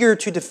 and eager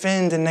to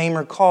defend a name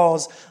or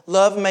cause.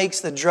 Love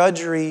makes the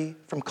drudgery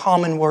from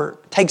common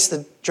work, takes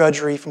the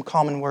drudgery from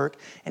common work,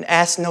 and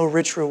asks no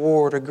rich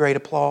reward or great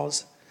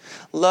applause.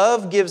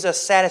 Love gives us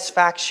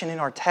satisfaction in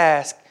our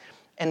task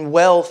and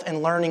wealth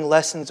and learning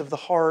lessons of the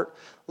heart.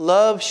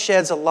 Love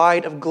sheds a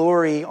light of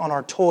glory on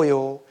our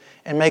toil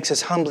and makes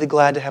us humbly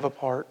glad to have a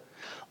part.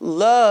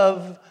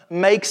 Love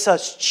makes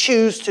us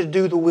choose to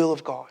do the will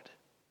of God.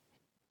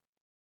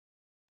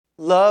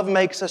 Love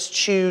makes us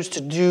choose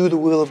to do the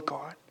will of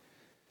God,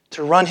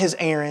 to run His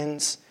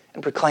errands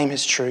and proclaim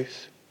His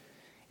truth.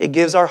 It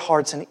gives our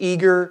hearts an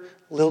eager,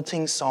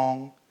 lilting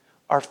song.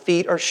 Our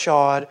feet are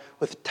shod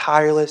with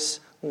tireless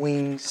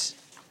wings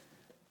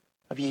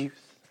of youth.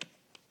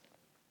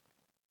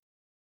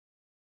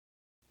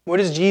 What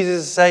does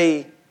Jesus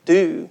say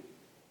do?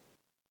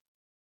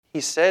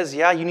 He says,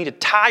 yeah, you need to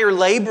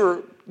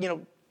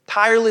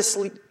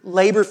tirelessly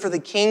labor for the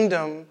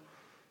kingdom.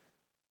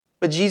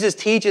 But Jesus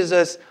teaches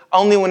us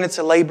only when it's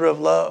a labor of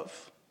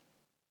love.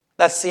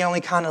 That's the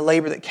only kind of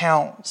labor that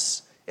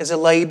counts, is a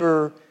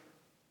labor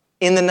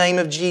in the name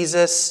of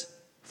Jesus,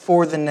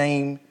 for the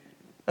name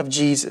of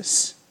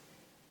Jesus.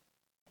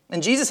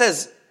 And Jesus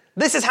says,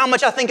 this is how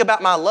much I think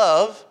about my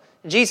love.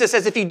 Jesus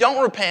says, if you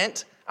don't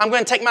repent, I'm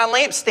going to take my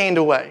lampstand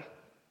away.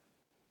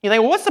 You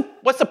think, well,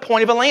 what's the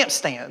point of a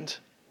lampstand?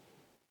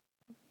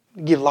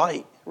 Give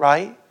light,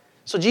 right?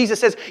 So Jesus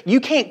says, you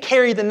can't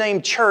carry the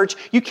name church,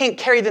 you can't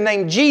carry the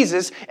name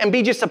Jesus and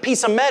be just a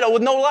piece of metal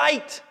with no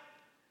light.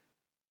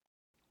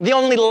 The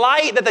only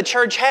light that the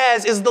church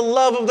has is the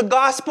love of the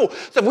gospel.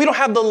 So if we don't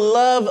have the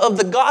love of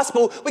the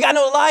gospel, we got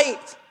no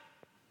light.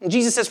 And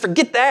Jesus says,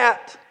 forget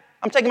that.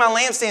 I'm taking my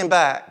lampstand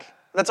back.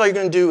 That's all you're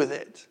going to do with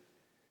it.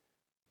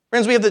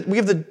 Friends, we have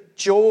the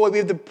joy, we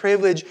have the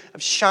privilege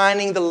of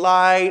shining the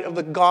light of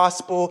the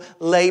gospel,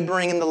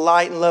 laboring in the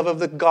light and love of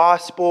the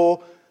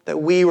gospel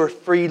that we were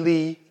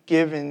freely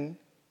given.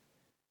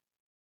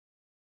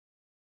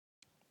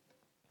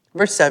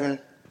 Verse 7.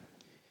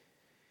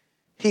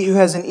 He who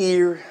has an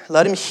ear,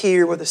 let him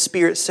hear what the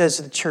Spirit says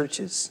to the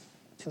churches.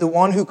 To the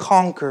one who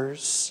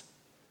conquers,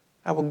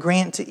 I will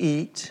grant to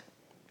eat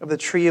of the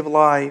tree of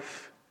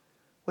life,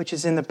 which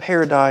is in the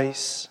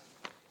paradise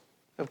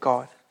of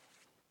God.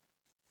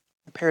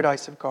 The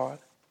paradise of God.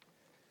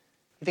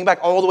 You think back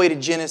all the way to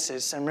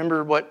Genesis, and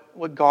remember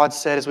what God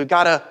said is we've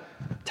got to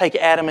take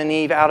Adam and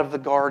Eve out of the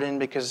garden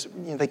because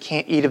they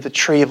can't eat of the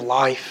tree of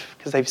life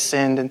because they've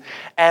sinned. And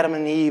Adam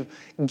and Eve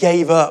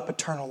gave up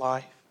eternal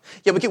life.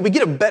 Yeah, we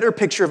get a better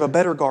picture of a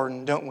better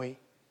garden, don't we?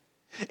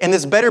 And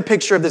this better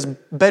picture of this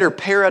better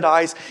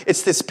paradise,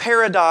 it's this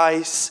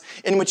paradise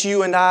in which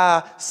you and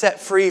I,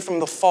 set free from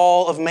the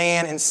fall of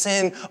man and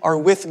sin, are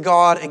with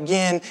God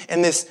again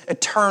in this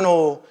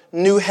eternal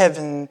new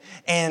heaven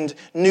and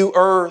new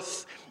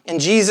earth.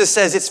 And Jesus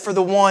says it's for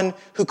the one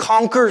who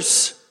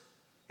conquers.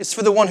 It's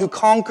for the one who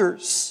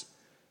conquers.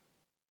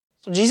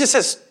 So Jesus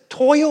says,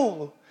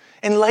 toil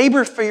and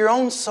labor for your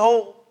own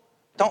soul.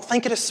 Don't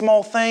think it a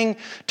small thing.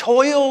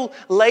 Toil,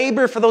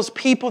 labor for those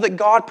people that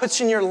God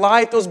puts in your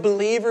life, those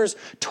believers.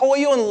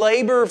 Toil and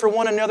labor for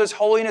one another's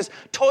holiness.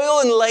 Toil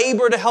and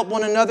labor to help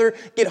one another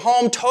get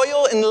home.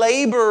 Toil and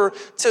labor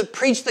to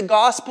preach the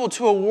gospel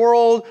to a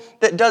world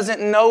that doesn't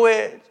know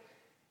it.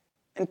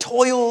 And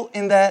toil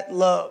in that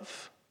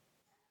love.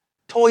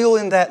 Toil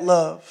in that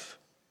love.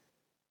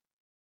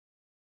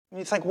 And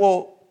you think,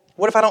 well,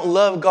 what if I don't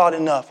love God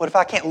enough? What if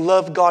I can't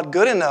love God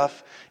good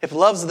enough? If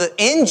love's the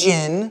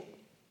engine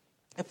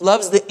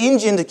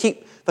to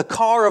keep the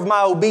car of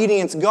my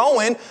obedience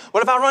going,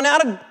 what if I run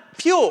out of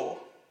fuel?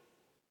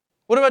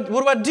 What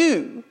do I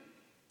do?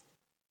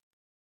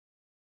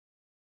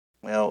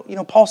 Well,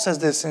 Paul says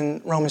this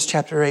in Romans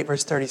chapter 8,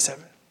 verse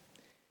 37.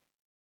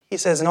 He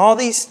says, in all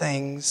these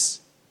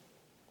things,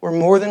 we're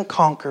more than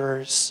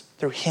conquerors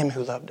through Him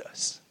who loved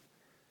us.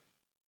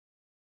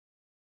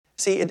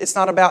 See, it's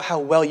not about how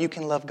well you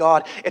can love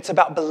God. It's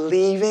about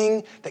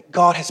believing that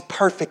God has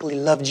perfectly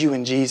loved you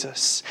in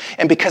Jesus.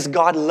 And because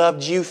God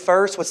loved you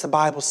first, what's the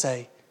Bible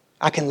say?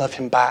 I can love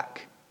Him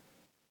back.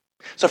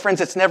 So friends,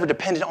 it's never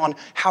dependent on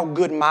how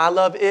good my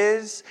love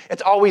is.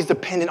 It's always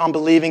dependent on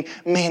believing,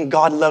 man,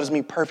 God loves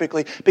me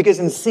perfectly. Because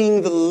in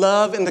seeing the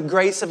love and the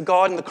grace of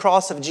God and the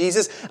cross of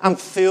Jesus, I'm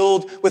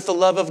filled with the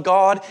love of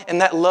God, and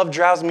that love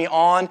drives me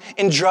on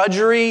in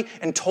drudgery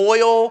and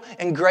toil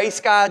and gray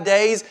sky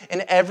days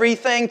and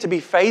everything to be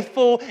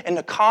faithful and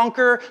to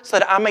conquer so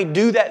that I may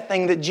do that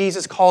thing that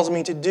Jesus calls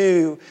me to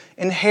do,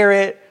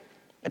 inherit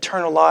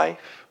eternal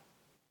life.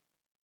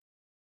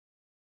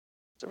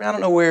 So I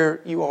don't know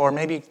where you are.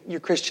 Maybe your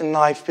Christian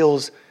life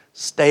feels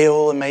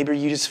stale and maybe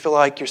you just feel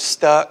like you're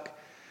stuck.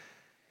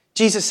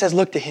 Jesus says,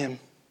 look to Him.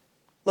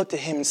 Look to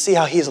Him and see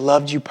how He has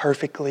loved you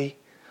perfectly.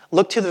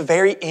 Look to the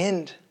very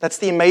end. That's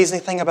the amazing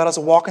thing about us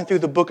walking through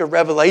the book of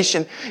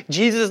Revelation.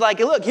 Jesus is like,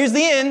 look, here's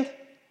the end.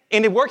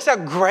 And it works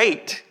out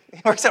great.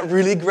 It works out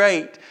really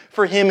great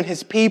for Him and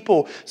His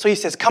people. So He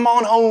says, come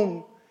on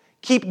home.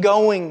 Keep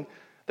going.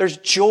 There's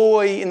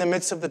joy in the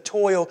midst of the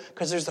toil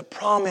because there's the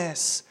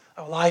promise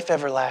of life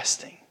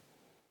everlasting.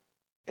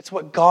 It's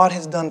what God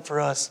has done for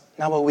us,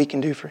 not what we can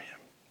do for Him.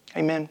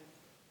 Amen.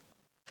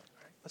 All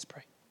right, let's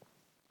pray.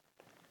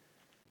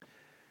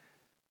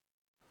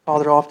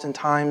 Father,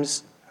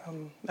 oftentimes,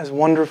 as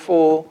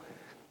wonderful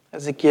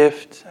as a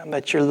gift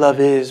that your love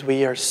is,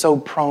 we are so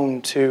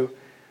prone to,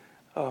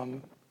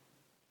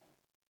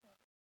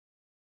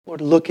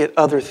 Lord, look at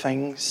other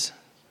things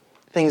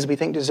we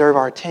think deserve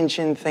our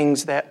attention,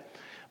 things that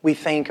we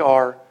think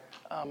are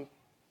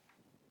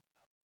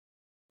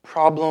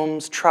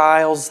problems,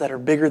 trials that are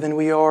bigger than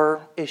we are,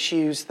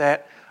 issues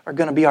that are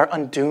going to be our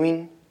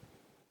undoing.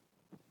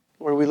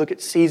 Where we look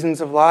at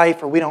seasons of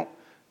life, or we don't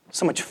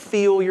so much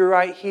feel you're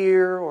right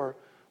here, or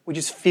we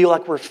just feel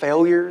like we're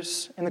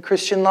failures in the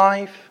Christian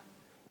life.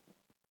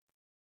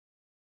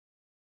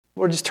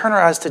 Lord, just turn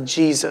our eyes to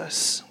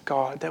Jesus,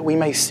 God, that we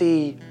may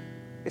see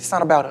it's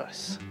not about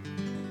us.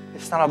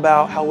 It's not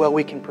about how well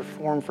we can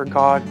perform for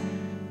God.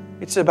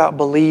 It's about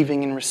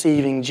believing and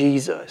receiving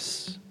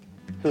Jesus,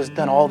 who has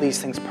done all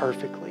these things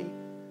perfectly.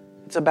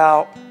 It's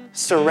about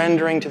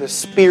surrendering to the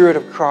Spirit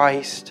of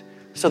Christ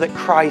so that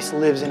Christ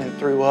lives in and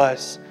through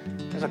us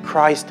as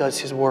Christ does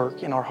His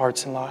work in our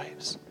hearts and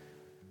lives.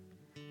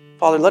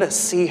 Father, let us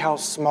see how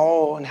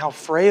small and how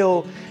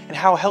frail and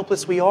how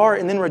helpless we are,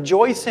 and then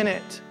rejoice in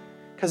it,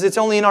 because it's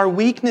only in our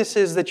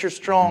weaknesses that you're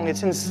strong.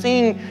 It's in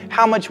seeing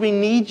how much we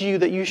need you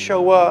that you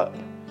show up.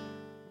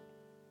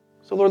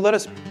 So Lord, let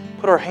us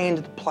put our hand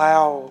to the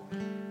plow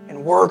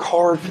and work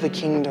hard for the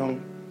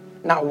kingdom.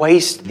 Not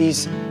waste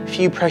these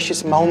few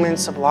precious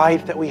moments of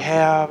life that we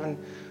have.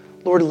 And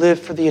Lord, live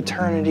for the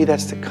eternity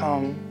that's to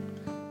come.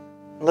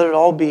 Let it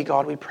all be,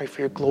 God, we pray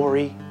for your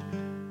glory.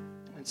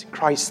 It's in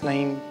Christ's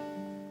name.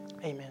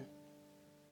 Amen.